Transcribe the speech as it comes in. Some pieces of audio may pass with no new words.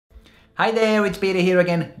Hi there, it's Petr here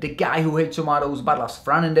again, the guy who hates tomatoes but loves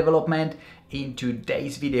front-end development. In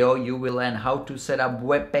today's video, you will learn how to set up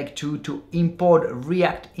Webpack 2 to import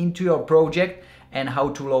React into your project and how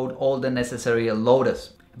to load all the necessary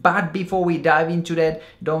loaders. But before we dive into that,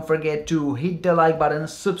 don't forget to hit the like button,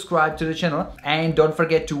 subscribe to the channel, and don't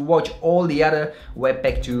forget to watch all the other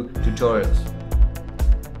Webpack 2 tutorials.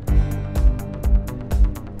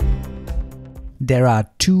 There are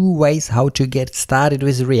two ways how to get started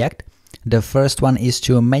with React. The first one is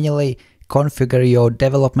to manually configure your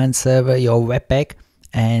development server, your Webpack,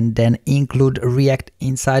 and then include React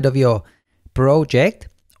inside of your project.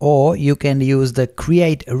 Or you can use the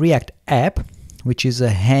Create React app, which is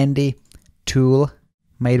a handy tool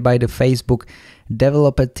made by the Facebook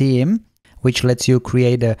developer team, which lets you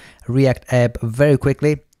create a React app very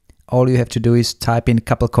quickly. All you have to do is type in a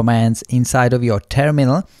couple commands inside of your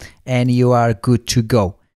terminal and you are good to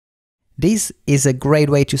go. This is a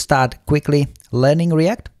great way to start quickly learning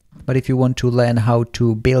React, but if you want to learn how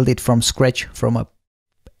to build it from scratch, from an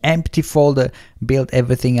empty folder, build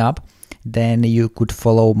everything up, then you could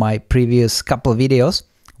follow my previous couple videos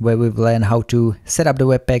where we've learned how to set up the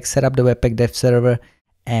Webpack dev server,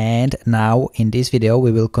 and now in this video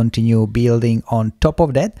we will continue building on top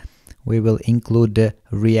of that. We will include the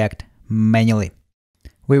React manually.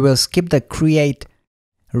 We will skip the Create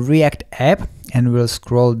React app and we'll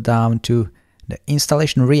scroll down to the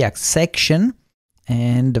installation React section,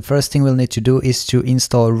 and the first thing we'll need to do is to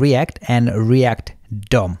install React and React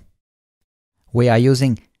DOM. We are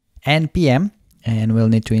using npm and we'll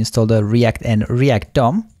need to install the React and React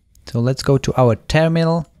DOM. So let's go to our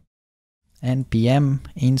terminal, npm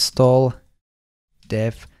install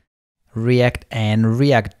dev React and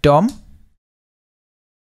React DOM.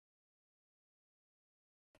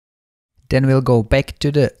 Then we'll go back to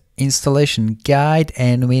the installation guide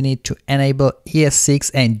and we need to enable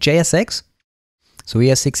ES6 and JSX. So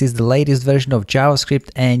ES6 is the latest version of JavaScript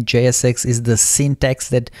and JSX is the syntax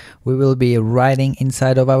that we will be writing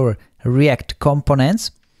inside of our React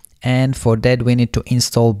components. And for that we need to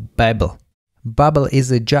install Babel. Babel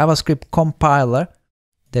is a JavaScript compiler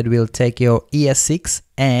that will take your ES6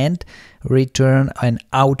 and return an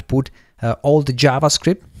output old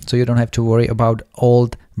JavaScript, so you don't have to worry about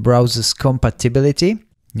old browsers compatibility.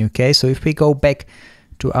 Okay, so if we go back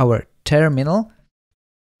to our terminal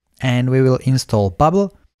and we will install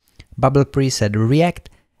Babel, Babel preset React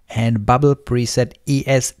and Babel preset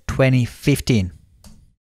ES 2015.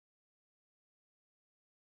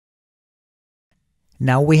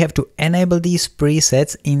 Now we have to enable these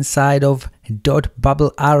presets inside of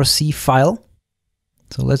 .babelrc file.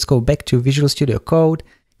 So let's go back to Visual Studio Code,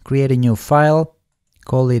 create a new file,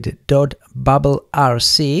 call it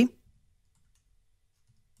 .babelrc.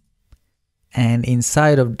 And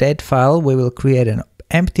inside of that file, we will create an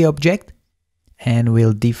empty object and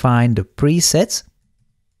we'll define the presets,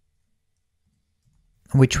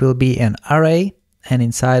 which will be an array, and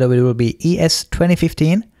inside of it will be ES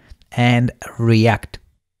 2015 and React.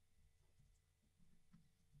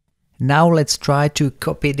 Now let's try to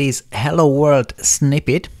copy this hello world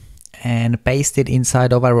snippet and paste it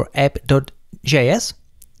inside of our app.js.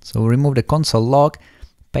 So remove the console log,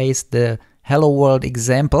 paste the hello world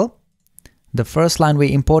example. The first line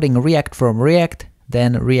we're importing React from React,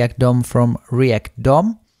 then React DOM from React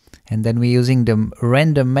DOM, and then we're using the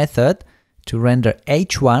render method to render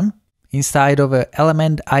h1 inside of a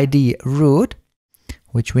element ID root,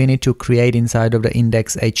 which we need to create inside of the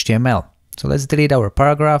index.html. So let's delete our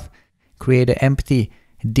paragraph, create an empty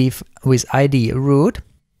div with ID root.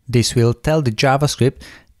 This will tell the JavaScript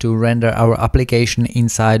to render our application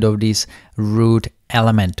inside of this root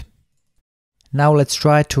element. Now let's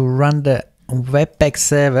try to run the Webpack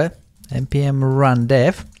server, npm run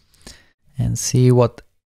dev, and see what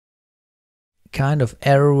kind of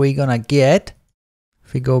error we're gonna get.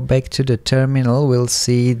 If we go back to the terminal, we'll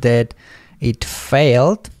see that it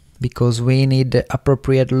failed because we need the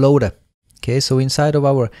appropriate loader. Okay, so inside of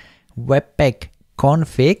our Webpack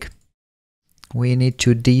config, we need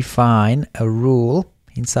to define a rule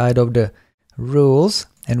inside of the rules,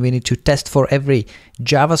 and we need to test for every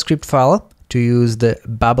JavaScript file to use the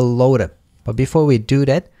Babel loader. But before we do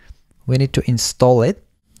that, we need to install it.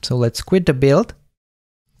 So let's quit the build,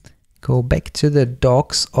 go back to the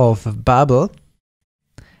docs of Babel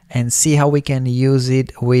and see how we can use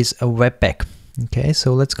it with a Webpack. Okay,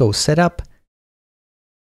 so let's go setup,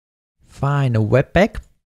 find a Webpack,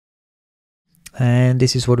 and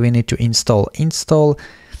this is what we need to install. Install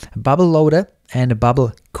Babel loader and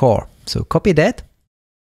Babel core. So copy that.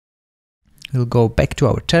 We'll go back to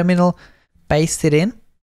our terminal, paste it in,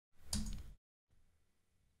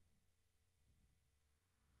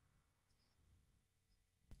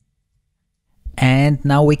 And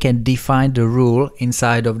now we can define the rule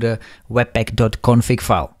inside of the webpack.config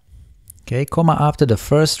file. Okay, comma after the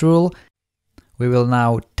first rule, we will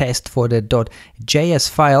now test for the .js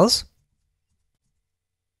files,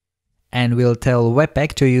 and we'll tell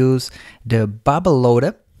Webpack to use the Babel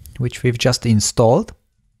loader, which we've just installed.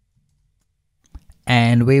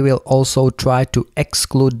 And we will also try to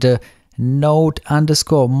exclude the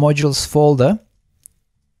node_modules folder.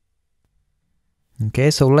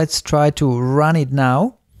 Okay, so let's try to run it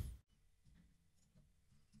now.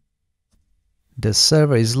 The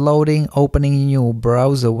server is loading, opening a new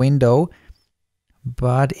browser window,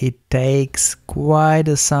 but it takes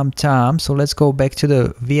quite some time. So let's go back to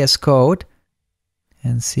the VS Code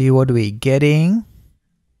and see what we're getting.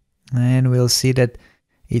 And we'll see that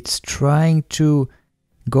it's trying to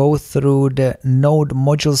go through the node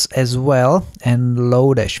modules as well and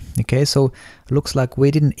load it. Okay, so looks like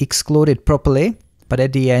we didn't exclude it properly, but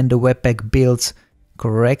at the end the Webpack builds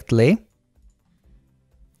correctly.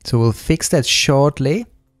 So we'll fix that shortly.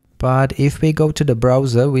 But if we go to the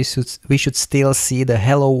browser, we should still see the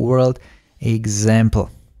hello world example.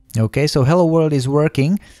 Okay, so hello world is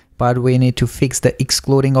working, but we need to fix the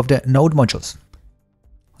excluding of the node modules.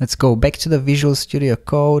 Let's go back to the Visual Studio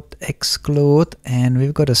Code, exclude, and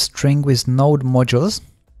we've got a string with node modules.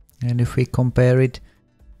 And if we compare it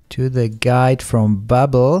to the guide from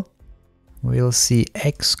Babel, we'll see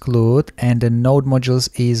exclude, and the node modules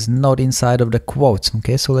is not inside of the quotes.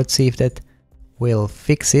 Okay, so let's see if that will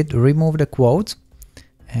fix it. Remove the quotes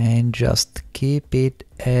and just keep it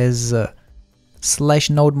as slash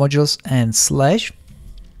node modules and slash,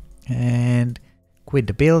 and quit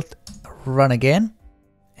the build, run again,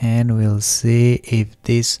 and we'll see if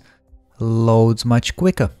this loads much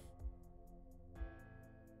quicker.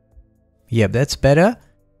 Yep, that's better.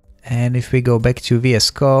 And if we go back to VS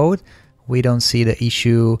Code, we don't see the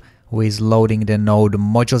issue with loading the node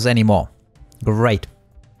modules anymore. Great.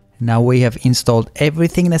 Now we have installed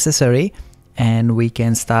everything necessary, and we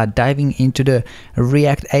can start diving into the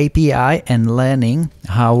React API and learning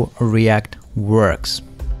how React works.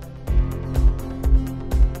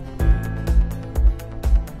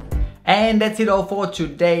 And that's it all for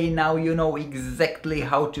today. Now you know exactly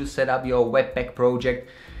how to set up your Webpack project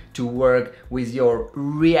to work with your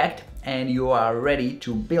React, and you are ready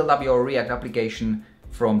to build up your React application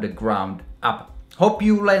from the ground up. Hope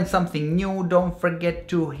you learned something new. Don't forget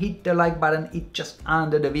to hit the like button, it's just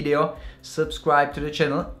under the video, subscribe to the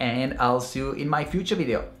channel, and I'll see you in my future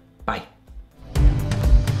video. Bye.